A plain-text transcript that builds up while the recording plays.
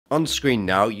On screen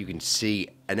now you can see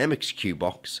an MXQ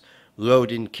box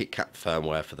loading KitKat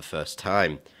firmware for the first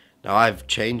time. Now I've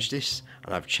changed this,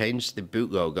 and I've changed the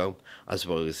boot logo as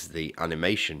well as the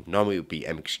animation. Normally it would be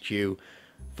MXQ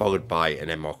followed by an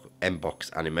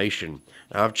MBox animation.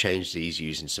 Now I've changed these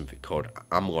using something called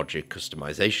Amlogic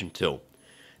Customization tool.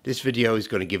 This video is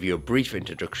going to give you a brief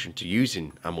introduction to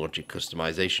using Amlogic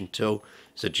Customization tool,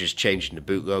 such as changing the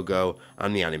boot logo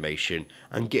and the animation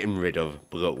and getting rid of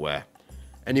bloatware.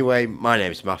 Anyway, my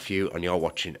name is Matthew and you're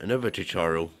watching another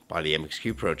tutorial by the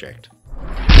MXQ project.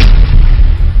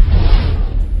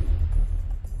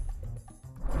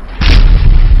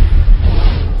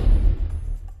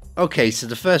 Okay, so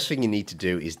the first thing you need to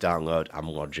do is download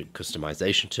Amlogic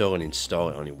Customization tool and install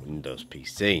it on your Windows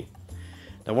PC.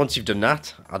 Now once you've done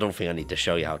that, I don't think I need to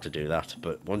show you how to do that,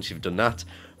 but once you've done that,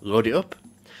 load it up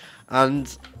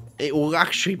and it will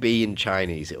actually be in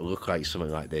Chinese. It will look like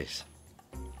something like this.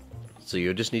 So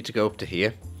you'll just need to go up to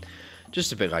here,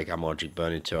 just a bit like Amlogic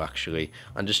Burning tool actually,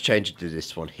 and just change it to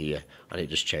this one here, and it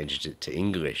just changes it to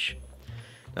English.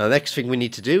 Now the next thing we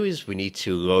need to do is we need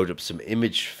to load up some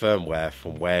image firmware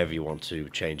from wherever you want to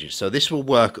change it. So this will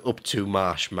work up to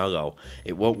Marshmallow.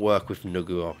 It won't work with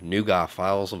Nougat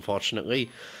files,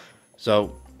 unfortunately.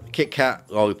 So KitKat,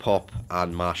 Lollipop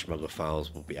and Marshmallow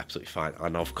files will be absolutely fine.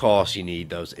 And of course you need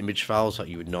those image files that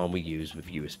you would normally use with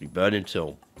USB Burning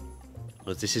tool,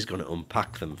 because this is going to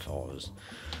unpack them for us.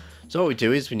 So what we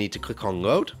do is we need to click on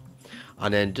load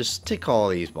and then just tick all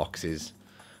these boxes.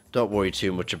 Don't worry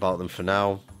too much about them for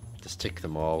now, just tick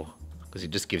them all, because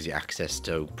it just gives you access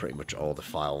to pretty much all the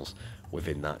files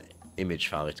within that image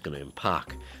file it's going to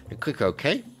unpack. And click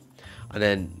OK, and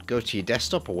then go to your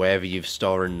desktop or wherever you've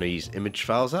storing these image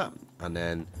files at, and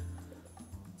then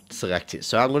select it.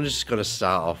 So I'm just going to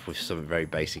start off with something very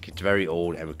basic. It's very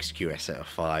old MXQ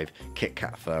SL5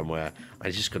 KitKat firmware.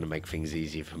 I'm just going to make things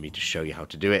easier for me to show you how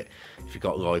to do it. If you've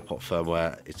got Lollipop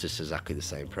firmware, it's just exactly the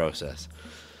same process.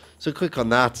 So click on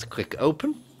that, click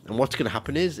open, and what's going to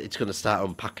happen is it's going to start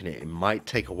unpacking it. It might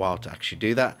take a while to actually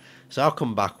do that, so I'll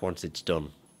come back once it's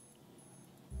done.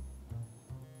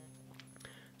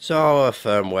 So our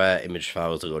firmware image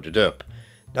files are loaded up.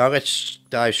 Now let's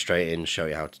dive straight in and show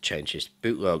you how to change this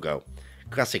boot logo.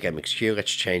 Classic MXQ,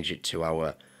 let's change it to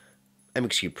our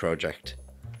MXQ project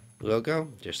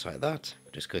logo, just like that.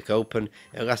 Just click open,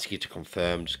 it'll ask you to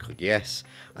confirm, just click yes,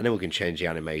 and then we can change the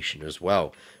animation as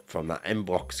well from that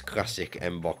MBox, classic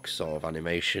MBox sort of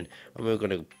animation, and we're going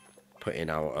to put in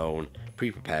our own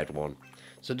pre-prepared one.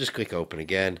 So just click open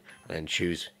again and then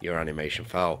choose your animation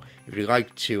file. If you'd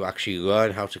like to actually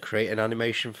learn how to create an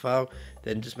animation file,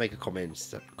 then just make a comment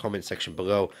section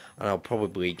below and I'll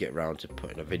probably get around to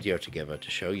putting a video together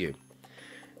to show you.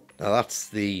 Now that's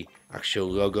the actual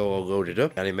logo all loaded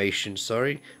up, animation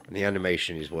sorry, and the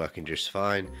animation is working just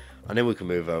fine. And then we can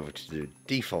move over to the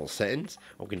default settings.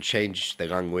 We can change the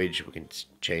language, we can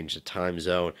change the time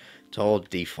zone. It's all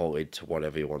defaulted to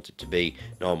whatever you want it to be.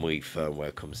 Normally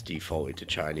firmware comes defaulted to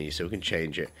Chinese, so we can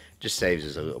change it. Just saves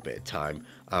us a little bit of time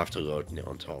after loading it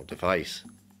onto our device.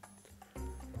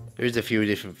 There's a few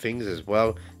different things as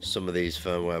well. Some of these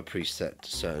firmware are preset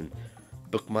to certain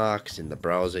bookmarks in the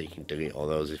browser. You can delete all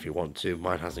those if you want to.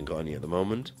 Mine hasn't got any at the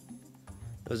moment.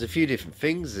 There's a few different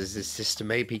things. There's this system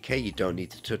APK. You don't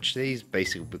need to touch these,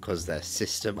 basically because they're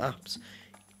system apps.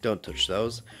 Don't touch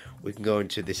those. We can go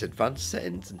into this advanced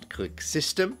settings and click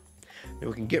system, and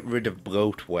we can get rid of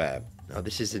bloatware. Now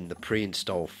this is in the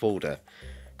pre-install folder.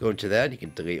 Go into there and you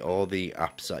can delete all the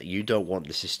apps that you don't want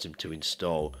the system to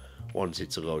install once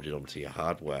it's loaded onto your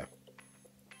hardware.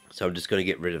 So I'm just going to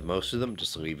get rid of most of them,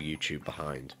 just to leave YouTube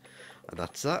behind. And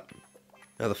that's that.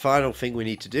 Now the final thing we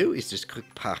need to do is just click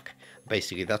pack.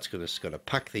 Basically that's just going to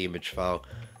pack the image file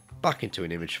back into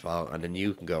an image file, and then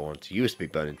you can go onto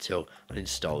USB Burning tool and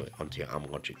install it onto your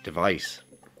Amlogic device.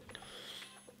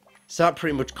 So that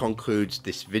pretty much concludes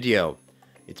this video.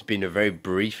 It's been a very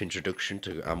brief introduction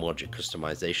to Amlogic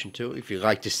Customization tool. If you'd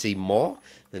like to see more,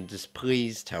 then just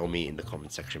please tell me in the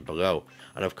comment section below.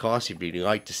 And of course, if you'd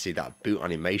like to see that boot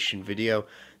animation video,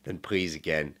 then please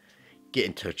again, get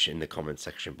in touch in the comment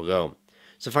section below.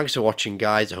 So thanks for watching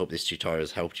guys, I hope this tutorial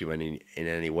has helped you in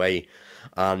any way.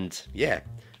 And yeah,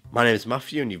 my name is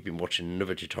Matthew and you've been watching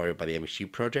another tutorial by the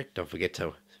MXQ project. Don't forget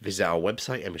to visit our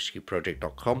website,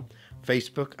 mxqproject.com,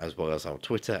 Facebook, as well as our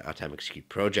Twitter at MXQ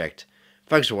project.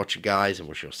 Thanks for watching guys, and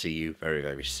we shall see you very,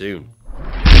 very soon.